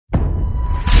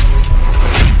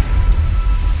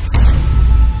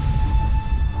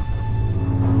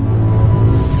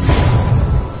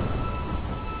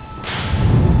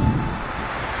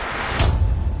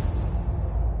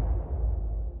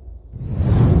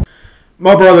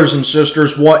My brothers and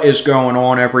sisters, what is going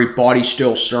on, everybody?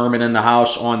 Still Sermon in the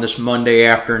house on this Monday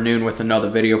afternoon with another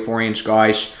video for you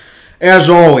guys. As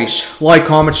always, like,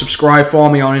 comment, subscribe, follow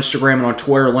me on Instagram and on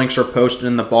Twitter. Links are posted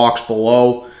in the box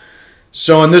below.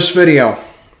 So in this video,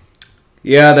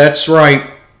 yeah, that's right,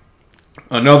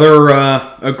 another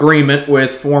agreement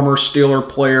with former Steeler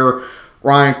player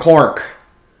Ryan Clark.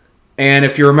 And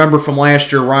if you remember from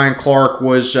last year, Ryan Clark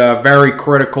was very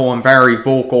critical and very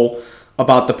vocal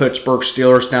about the Pittsburgh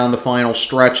Steelers down the final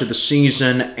stretch of the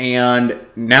season, and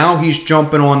now he's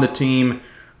jumping on the team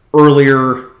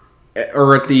earlier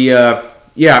in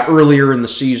the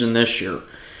season this year.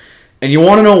 And you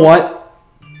want to know what?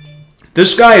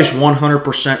 This guy is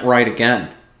 100% right again,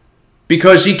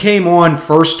 because he came on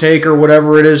First Take or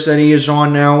whatever it is that he is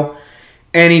on now,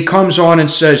 and he comes on and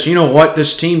says, you know what,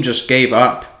 this team just gave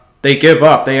up. They give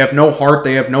up. They have no heart.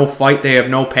 They have no fight. They have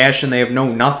no passion. They have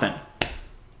no nothing.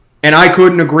 And I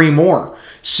couldn't agree more.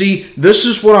 See, this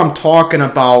is what I'm talking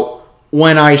about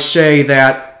when I say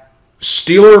that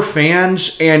Steeler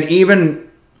fans, and even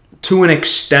to an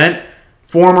extent,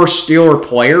 former Steeler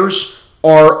players,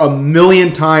 are a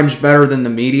million times better than the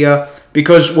media.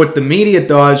 Because what the media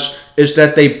does is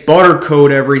that they buttercoat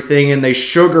everything and they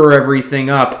sugar everything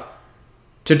up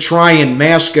to try and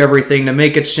mask everything to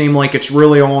make it seem like it's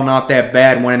really all not that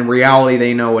bad, when in reality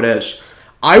they know it is.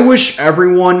 I wish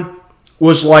everyone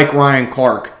was like Ryan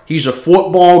Clark. He's a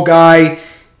football guy.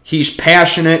 He's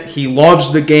passionate. He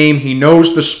loves the game. He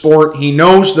knows the sport. He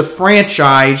knows the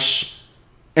franchise.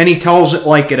 And he tells it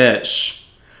like it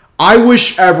is. I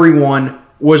wish everyone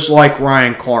was like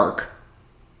Ryan Clark.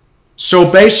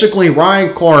 So basically,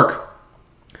 Ryan Clark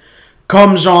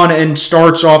comes on and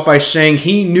starts off by saying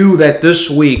he knew that this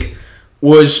week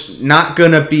was not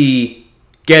going to be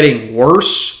getting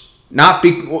worse.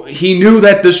 He knew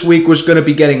that this week was going to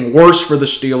be getting worse for the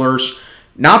Steelers,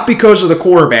 not because of the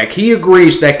quarterback. He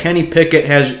agrees that Kenny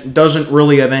Pickett doesn't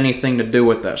really have anything to do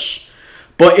with this.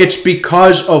 But it's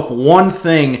because of one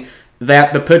thing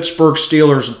that the Pittsburgh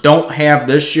Steelers don't have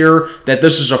this year, that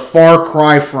this is a far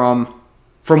cry from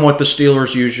what the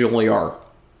Steelers usually are.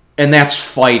 And that's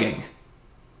fighting.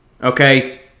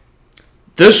 Okay?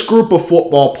 This group of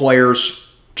football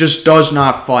players just does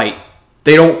not fight.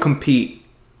 They don't compete.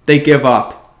 They give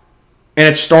up. And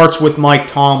it starts with Mike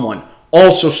Tomlin.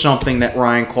 Also something that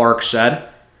Ryan Clark said.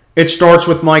 It starts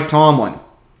with Mike Tomlin.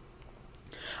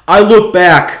 I look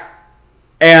back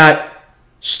at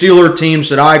Steeler teams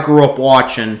that I grew up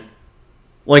watching,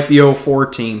 like the 04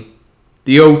 team,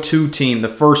 the 02 team, the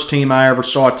first team I ever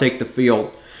saw take the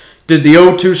field. Did the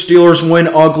 02 Steelers win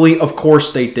ugly? Of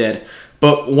course they did.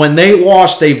 But when they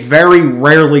lost, they very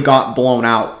rarely got blown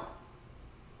out.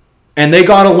 And they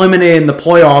got eliminated in the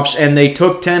playoffs, and they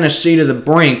took Tennessee to the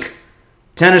brink.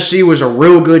 Tennessee was a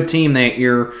real good team that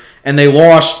year, and they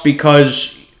lost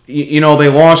because, they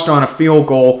lost on a field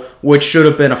goal, which should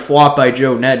have been a flop by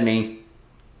Joe Nedney.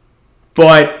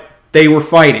 But they were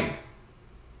fighting.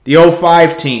 The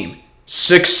 05 team,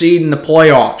 6th seed in the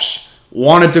playoffs,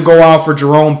 wanted to go out for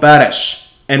Jerome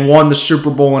Bettis and won the Super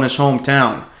Bowl in his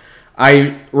hometown.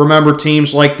 I remember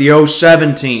teams like the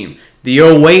 07 team, the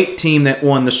 08 team that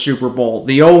won the Super Bowl,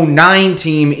 the 09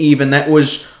 team even that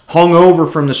was hung over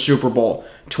from the Super Bowl,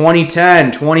 2010,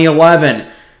 2011,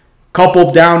 couple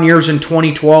down years in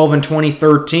 2012 and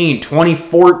 2013,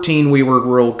 2014 we were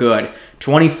real good,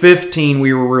 2015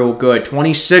 we were real good,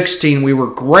 2016 we were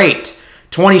great,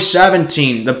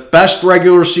 2017 the best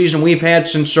regular season we've had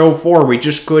since 04, we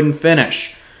just couldn't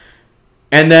finish.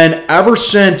 And then ever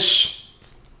since,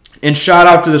 and shout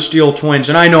out to the Steel Twins.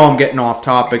 And I know I'm getting off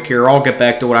topic here. I'll get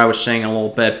back to what I was saying in a little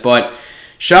bit. But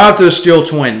shout out to the Steel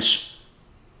Twins.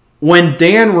 When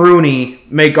Dan Rooney,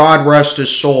 may God rest his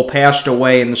soul, passed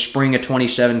away in the spring of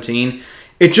 2017,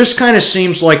 it just kind of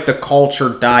seems like the culture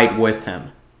died with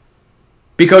him.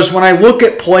 Because when I look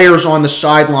at players on the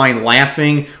sideline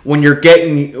laughing when you're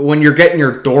getting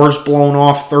your doors blown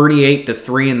off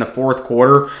 38-3 in the fourth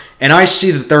quarter, and I see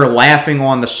that they're laughing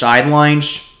on the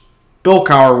sidelines, Bill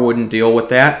Cowher wouldn't deal with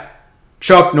that.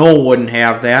 Chuck Noll wouldn't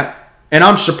have that. And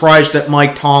I'm surprised that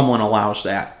Mike Tomlin allows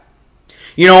that.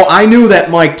 I knew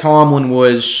that Mike Tomlin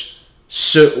was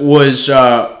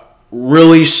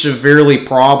really severely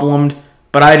problemed,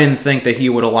 but I didn't think that he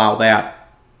would allow that.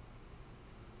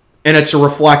 And it's a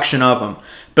reflection of him.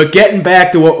 But getting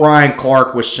back to what Ryan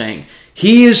Clark was saying,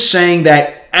 he is saying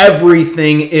that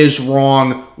everything is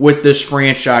wrong with this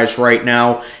franchise right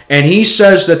now, and he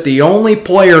says that the only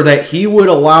player that he would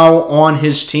allow on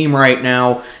his team right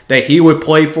now that he would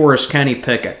play for is Kenny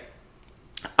Pickett.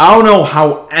 I don't know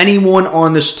how anyone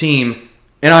on this team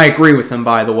And I agree with him,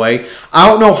 by the way. I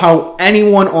don't know how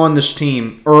anyone on this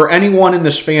team or anyone in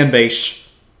this fan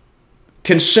base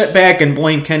can sit back and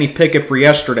blame Kenny Pickett for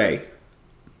yesterday.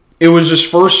 It was his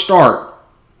first start.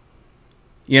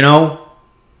 You know?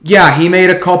 Yeah, he made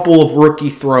a couple of rookie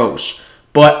throws.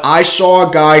 But I saw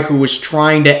a guy who was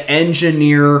trying to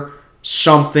engineer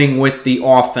something with the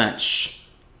offense.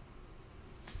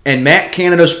 And Matt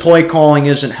Canada's play calling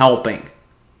isn't helping.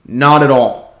 Not at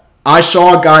all. I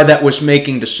saw a guy that was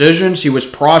making decisions. He was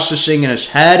processing in his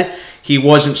head. He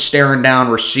wasn't staring down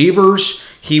receivers.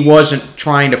 He wasn't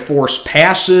trying to force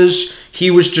passes. He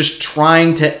was just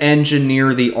trying to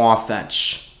engineer the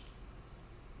offense.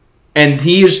 And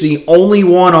he is the only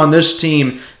one on this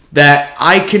team that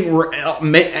I can,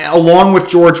 along with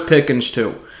George Pickens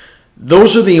too.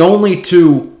 Those are the only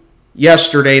two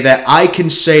yesterday that I can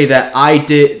say that I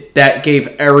did, that gave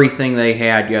everything they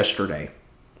had yesterday.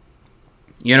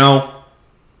 You know?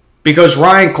 Because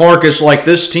Ryan Clark is like,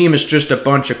 this team is just a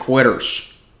bunch of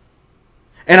quitters.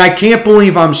 And I can't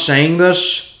believe I'm saying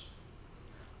this.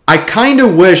 I kind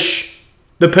of wish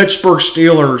the Pittsburgh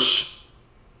Steelers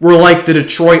were like the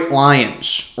Detroit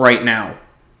Lions right now.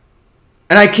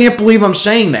 And I can't believe I'm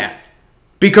saying that.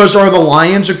 Because are the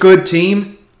Lions a good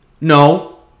team?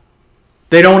 No.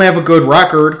 They don't have a good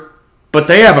record, but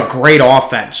they have a great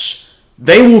offense.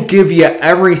 They will give you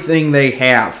everything they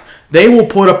have. They will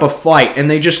put up a fight, and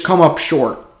they just come up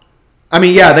short. I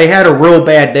mean, yeah, they had a real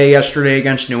bad day yesterday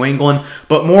against New England,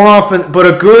 but more often, but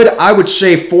a good, I would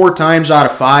say 4 times out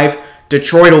of 5,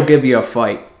 Detroit will give you a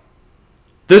fight.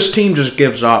 This team just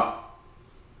gives up.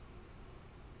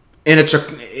 And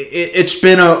it's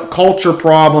been a culture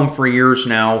problem for years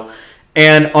now,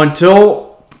 and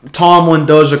until Tomlin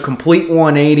does a complete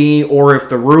 180, or if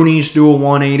the Rooneys do a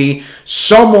 180,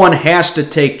 someone has to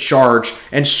take charge,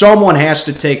 and someone has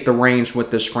to take the reins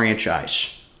with this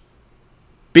franchise.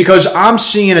 Because I'm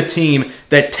seeing a team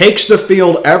that takes the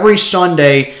field every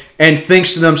Sunday and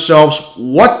thinks to themselves,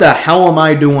 what the hell am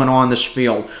I doing on this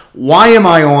field? Why am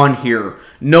I on here,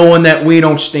 knowing that we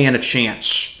don't stand a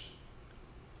chance?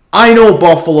 I know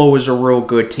Buffalo is a real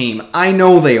good team. I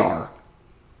know they are.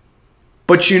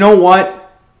 But you know what?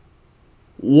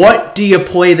 What do you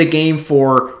play the game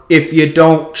for if you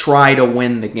don't try to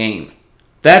win the game?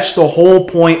 That's the whole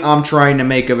point I'm trying to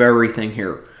make of everything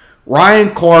here.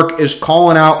 Ryan Clark is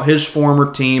calling out his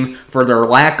former team for their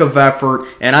lack of effort,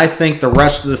 and I think the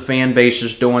rest of the fan base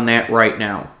is doing that right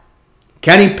now.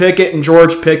 Kenny Pickett and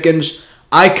George Pickens,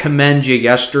 I commend you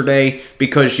yesterday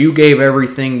because you gave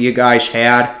everything you guys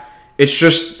had. It's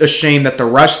just a shame that the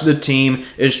rest of the team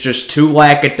is just too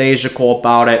lackadaisical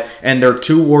about it, and they're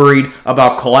too worried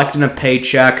about collecting a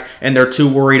paycheck, and they're too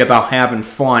worried about having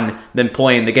fun than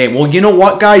playing the game. Well, you know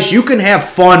what, guys? You can have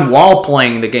fun while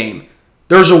playing the game.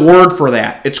 There's a word for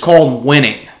that. It's called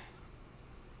winning.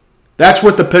 That's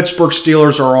what the Pittsburgh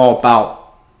Steelers are all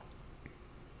about.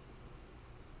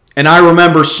 And I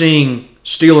remember seeing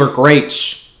Steeler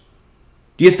greats.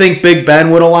 Do you think Big Ben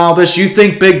would allow this? You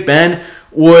think Big Ben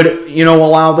would,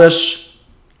 allow this?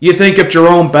 You think if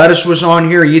Jerome Bettis was on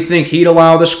here, you think he'd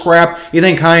allow this crap? You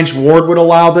think Hines Ward would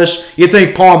allow this? You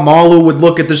think Paul Malu would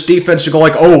look at this defense and go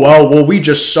like, oh, well, we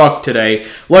just sucked today.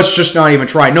 Let's just not even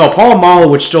try. No, Paul Malu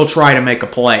would still try to make a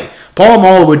play. Paul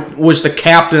Malu was the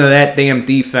captain of that damn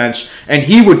defense, and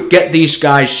he would get these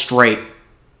guys straight.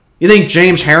 You think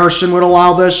James Harrison would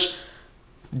allow this?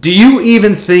 Do you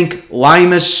even think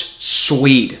Limas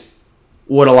Swede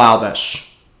would allow this?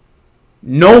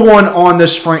 No one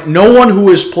who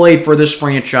has played for this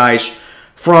franchise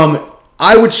from,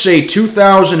 I would say,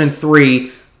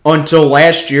 2003 until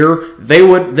last year, they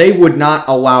would not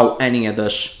allow any of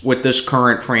this with this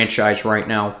current franchise right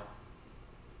now.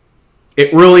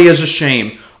 It really is a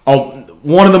shame.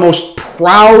 One of the most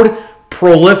proud,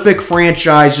 prolific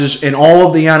franchises in all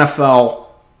of the NFL,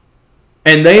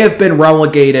 and they have been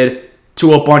relegated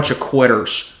to a bunch of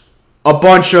quitters. A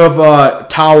bunch of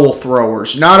towel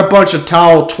throwers. Not a bunch of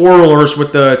towel twirlers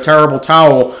with the terrible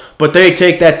towel, but they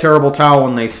take that terrible towel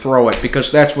and they throw it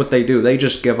because that's what they do. They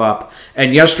just give up.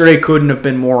 And yesterday couldn't have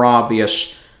been more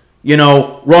obvious.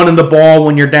 Running the ball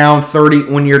when you're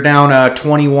down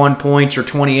 21 points or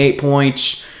 28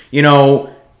 points.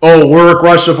 We're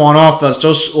aggressive on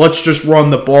offense. Let's just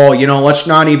run the ball. Let's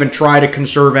not even try to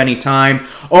conserve any time.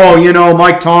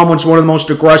 Mike Tomlin's one of the most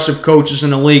aggressive coaches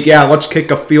in the league. Yeah, let's kick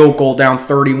a field goal down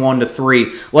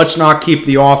 31-3. Let's not keep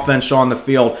the offense on the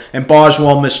field. And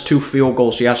Boswell missed 2 field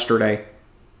goals yesterday.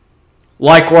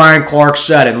 Like Ryan Clark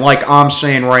said, and like I'm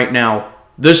saying right now,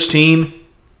 this team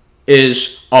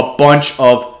is a bunch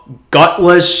of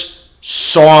gutless,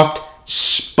 soft,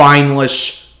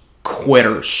 spineless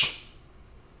quitters.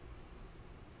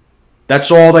 That's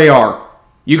all they are.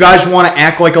 You guys want to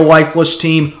act like a lifeless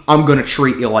team? I'm going to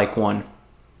treat you like one.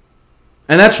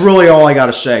 And that's really all I got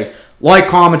to say. Like,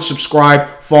 comment,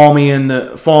 subscribe, follow me on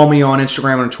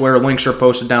Instagram and Twitter. Links are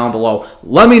posted down below.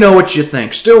 Let me know what you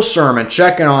think. Still Sermon,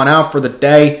 checking on out for the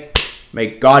day. May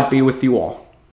God be with you all.